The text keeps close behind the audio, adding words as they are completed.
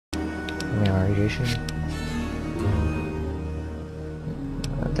radiation.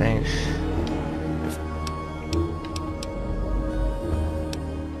 Thanks.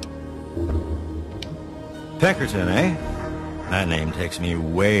 Pinkerton, eh? That name takes me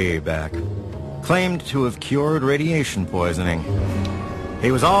way back. Claimed to have cured radiation poisoning.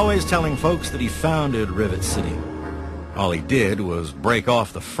 He was always telling folks that he founded Rivet City. All he did was break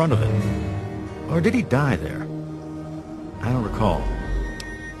off the front of it. Or did he die there? I don't recall.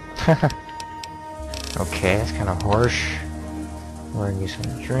 Okay, that's kind of harsh. We're gonna get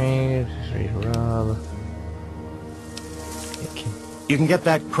some drinks. Rob. You can get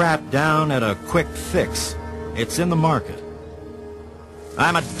that crap down at a quick fix. It's in the market.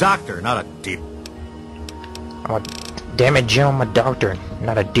 I'm a doctor, not a deep. Damn it, Jim, I'm a doctor,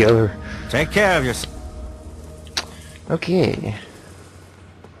 not a dealer. Take care of yourself. Okay.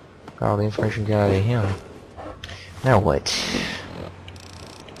 Got all the information got out of him. Now what?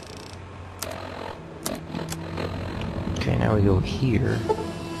 Okay, now we go here. Put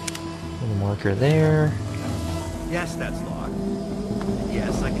a marker there. Yes, that's locked.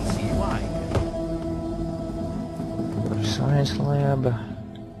 Yes, I can see why. Go to science lab.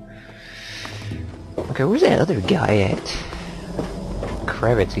 Okay, where's that other guy at?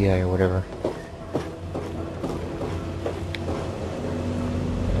 Kravitz guy or whatever.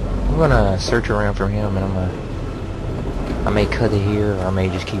 I'm gonna search around for him, and I may cut it here, or I may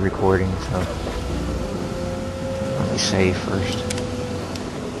just keep recording. So let me save first.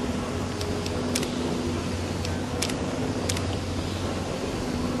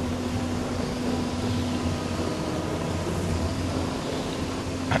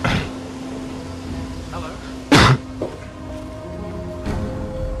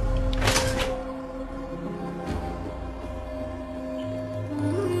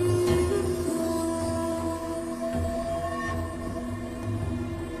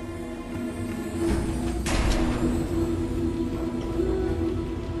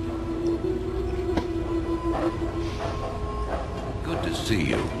 Good to see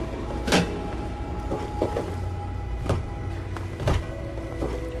you.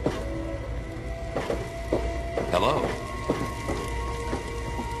 Hello.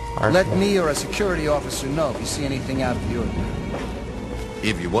 Let me or a security officer know if you see anything out of the ordinary.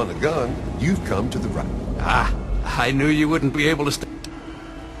 If you want a gun, you've come to the right. Ah, I knew you wouldn't be able to stay.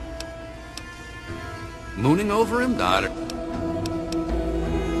 Mooning over him? Got it.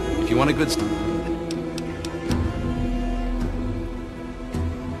 If you want a good...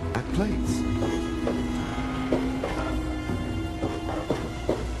 That place.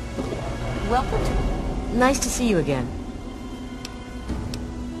 Welcome to... Nice to see you again.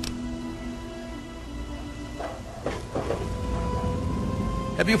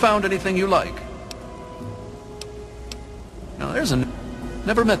 Have you found anything you like? Now, there's a...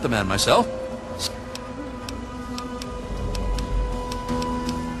 Never met the man myself.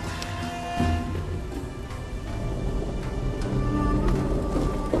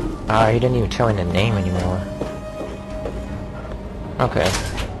 He didn't even tell me the name anymore. Okay.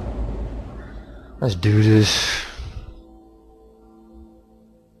 Let's do this.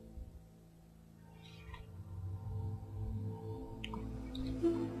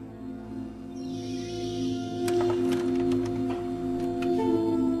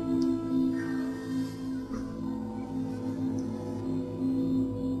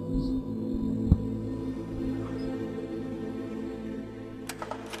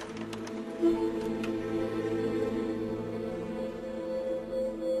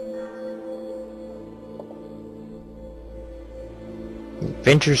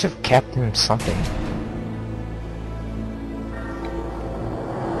 Adventures of Captain something.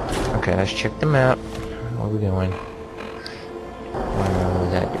 Okay, let's check them out. Where are we going?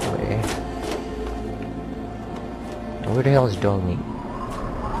 That way. Where the hell is dog meat? I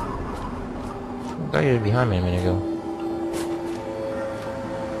thought he was behind me a minute ago.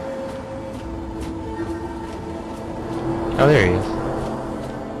 Oh, there he is.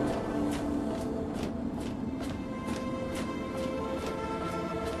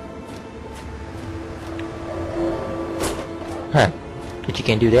 Huh. But you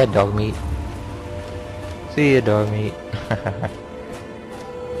can't do that, dog meat. See ya, dog meat.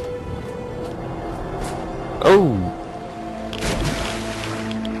 Oh!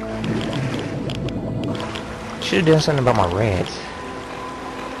 Should've done something about my rats.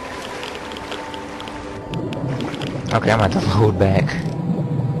 Okay, I'm gonna have to load back.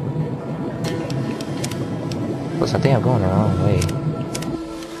 Plus, I think I'm going the wrong way.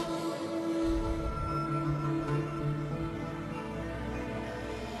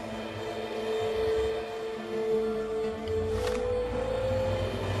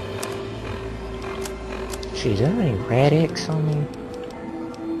 Jeez, do I have any rad-x on me?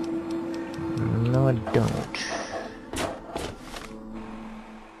 No, I don't.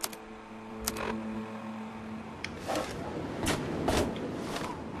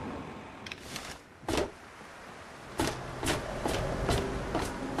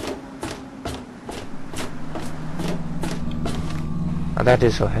 I thought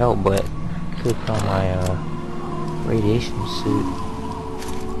this will help, but could put on my radiation suit.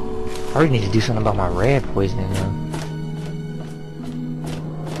 I really need to do something about my rad poisoning though.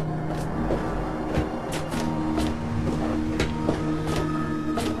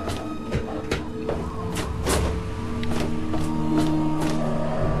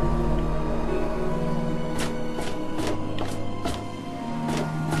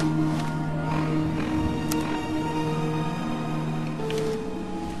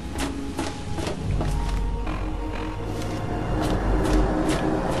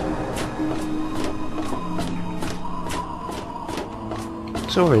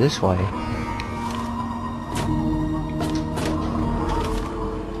 It's over this way.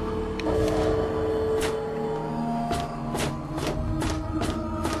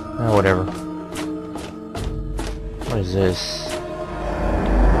 Oh, whatever. What is this?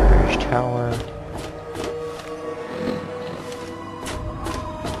 Bridge tower.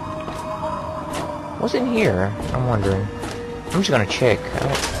 What's in here? I'm wondering. I'm just gonna check.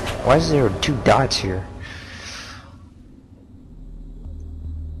 Why is there 2 dots here?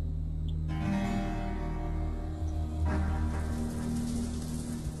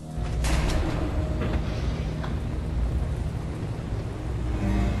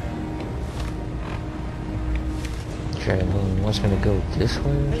 Okay, I mean, what's gonna go this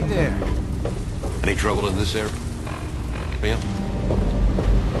way or something? There. Any trouble in this area? Yeah.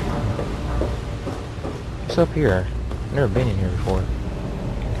 What's up here? I've never been in here before.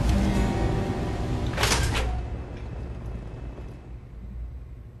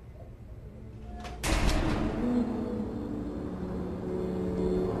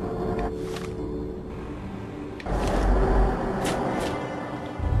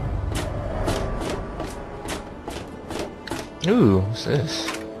 Ooh, what's this?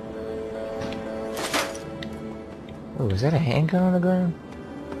 Oh, is that a handgun on the ground?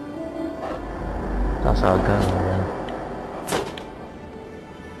 I saw a gun on the ground.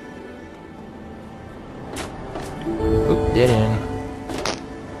 Oop, dead end.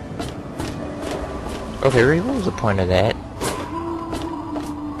 Okay, really, what was the point of that?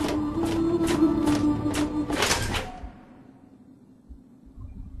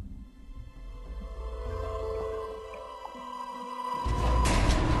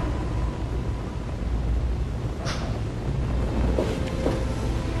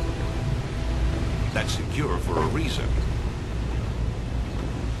 That's secure for a reason.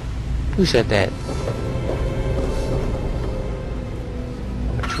 Who said that?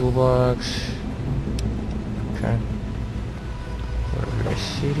 A toolbox. Okay. Rivet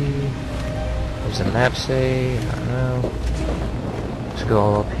City. What's the map say? I don't know. Let's go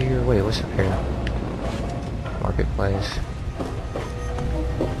all up here. Wait, what's up here? Marketplace.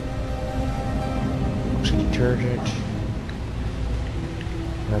 Some detergent.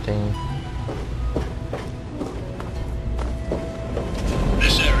 Nothing.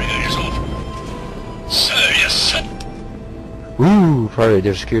 Ooh, probably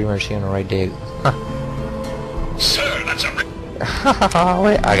there's security emergency on the right day. Sir, that's a...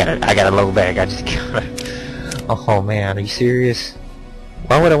 Wait, I got a low bag. I just got it. Oh man, are you serious?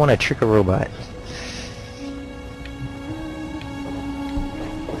 Why would I want to trick a robot?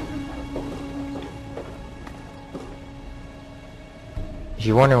 If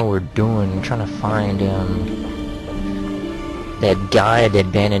you're wondering what we're doing, I'm trying to find that guy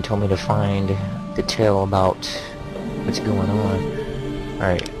that Bannon told me to find to tell about what's going on.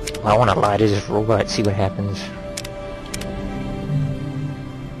 Alright, I want to lie to this robot, see what happens.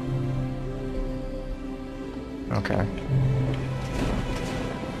 Okay.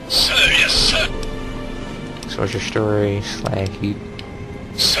 Sir, yes, sir. So what's your story? Slag heat.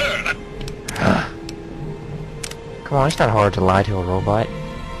 Sir, Come on, it's not hard to lie to a robot.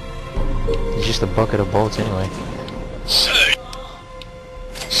 It's just a bucket of bolts anyway. Sir.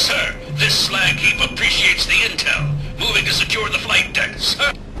 Sir, this slag heap appreciates the intel. Moving to secure the flight deck,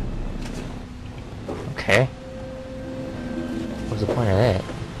 sir. Okay. What's the point of that?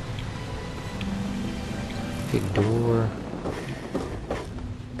 Big door.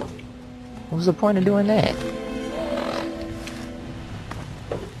 What was the point of doing that?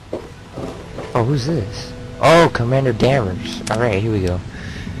 Oh, who's this? Oh, Commander Danvers. Alright, here we go.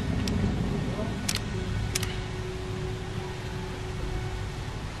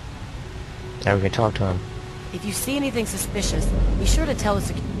 Now we can talk to him. If you see anything suspicious, be sure to tell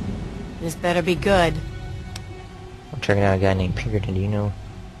us. This better be good. I'm checking out a guy named Pinkerton, do you know?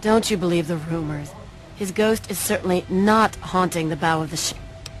 Don't you believe the rumors. His ghost is certainly not haunting the bow of the ship.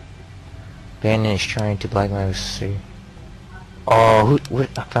 Bannon is trying to blackmail us. See. Oh,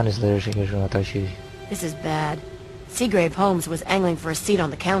 what? I found his letters. I thought she... This is bad. Seagrave Holmes was angling for a seat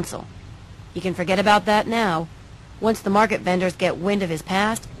on the council. He can forget about that now. Once the market vendors get wind of his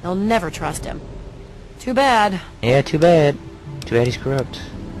past, they'll never trust him. Too bad. Yeah, too bad. Too bad he's corrupt.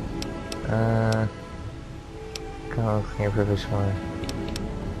 Come clear purpose one.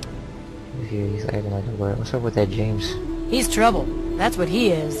 He's acting like a boy. What's up with that James? He's trouble. That's what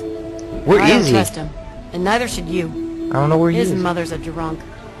he is. Where I is don't he? trust him, and neither should you. I don't know where he is. His mother's a drunk.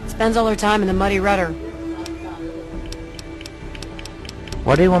 Spends all her time in the muddy rudder.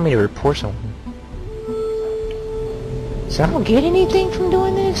 Why do they want me to report someone? So I don't get anything from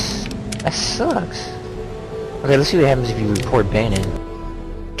doing this? That sucks. Okay, let's see what happens if you report Bannon.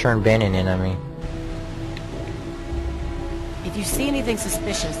 Turn Bannon in, I mean. If you see anything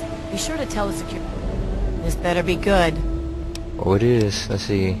suspicious, be sure to tell the security. This better be good. Oh, it is. Let's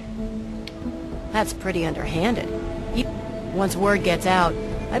see. That's pretty underhanded. Once word gets out,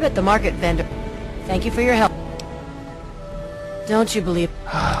 I bet the market vendor... Thank you for your help. Don't you believe...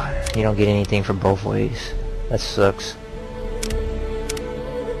 You don't get anything from both ways. That sucks.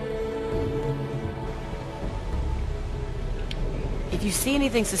 If you see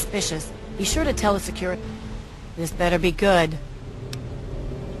anything suspicious, be sure to tell the security. This better be good.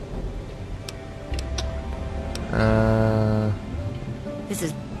 This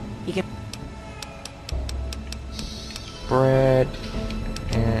is... He can... Spread...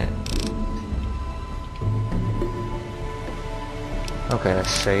 And... Okay, let's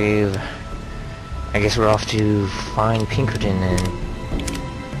save. I guess we're off to find Pinkerton then.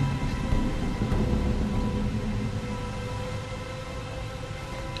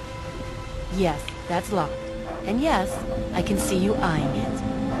 Yes, that's locked. And yes, I can see you eyeing it.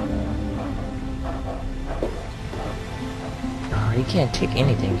 Oh, you can't take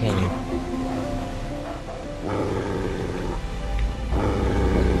anything, can you?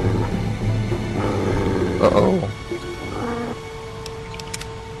 Uh-oh.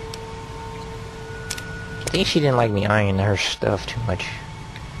 I think she didn't like me eyeing her stuff too much.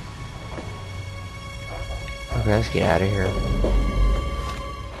 Okay, let's get out of here.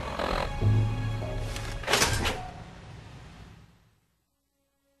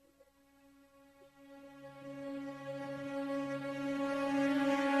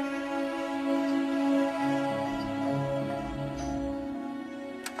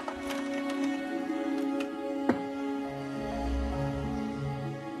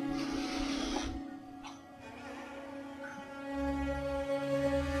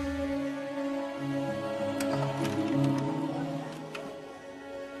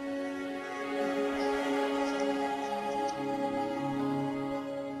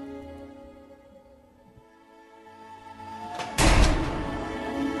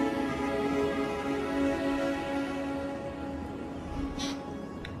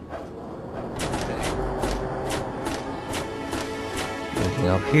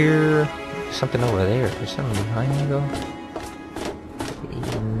 Up here, something over there. There's something behind me though.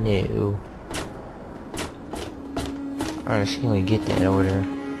 No. Alright, let's see when we get that over there.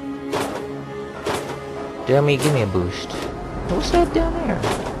 Give me a boost. What's that down there?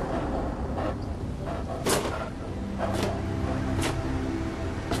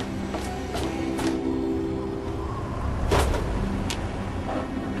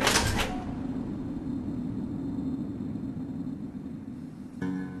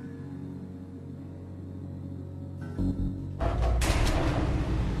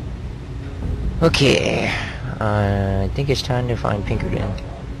 Okay, I think it's time to find Pinkerton.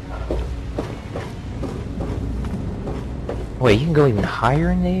 Wait, you can go even higher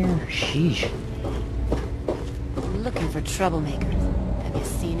in there? Sheesh. I'm looking for troublemakers. Have you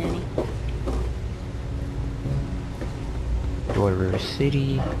seen any? Door to Rivet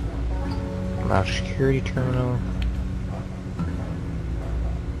City. Outer security terminal.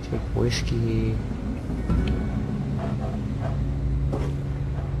 Take whiskey.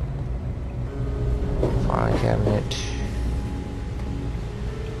 File cabinet.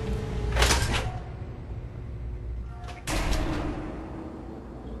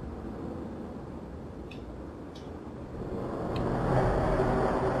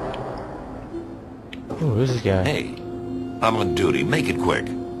 Ooh, who's this guy? Hey, I'm on duty. Make it quick.